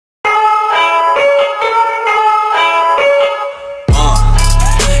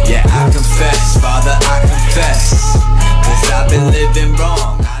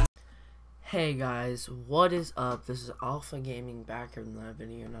Hey guys, what is up? This is Alpha Gaming back here in the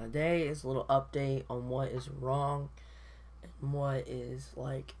video. Now today is a little update on what is wrong and what is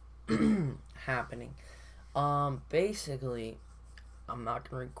like happening. Basically, I'm not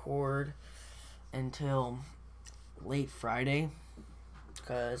gonna record until late Friday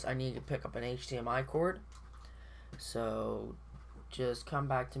because I need to pick up an HDMI cord. So just come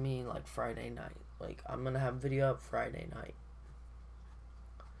back to me like Friday night. Like I'm gonna have video up Friday night.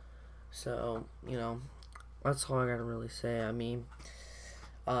 So, that's all I gotta really say. I mean,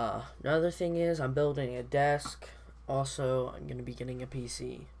 another thing is I'm building a desk. Also, I'm gonna be getting a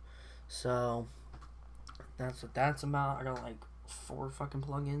PC. So, that's what that's about. I got like 4 fucking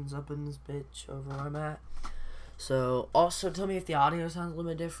plugins up in this bitch over where I'm at. So, also tell me if the audio sounds a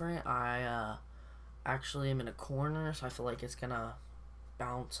little bit different. I, actually am in a corner, so I feel like it's gonna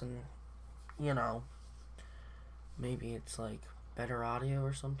bounce and, maybe it's like better audio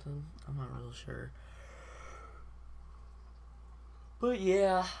or something. I'm not real sure. But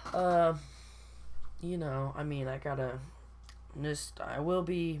yeah, I mean, I will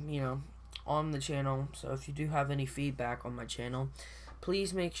be, on the channel. So if you do have any feedback on my channel,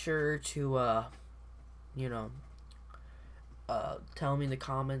 please make sure to, tell me in the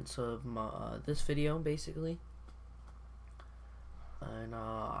comments of this video, basically. And,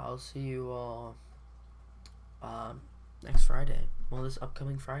 I'll see you all, next Friday. Well, this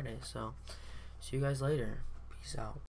upcoming Friday. So, see you guys later. Peace out.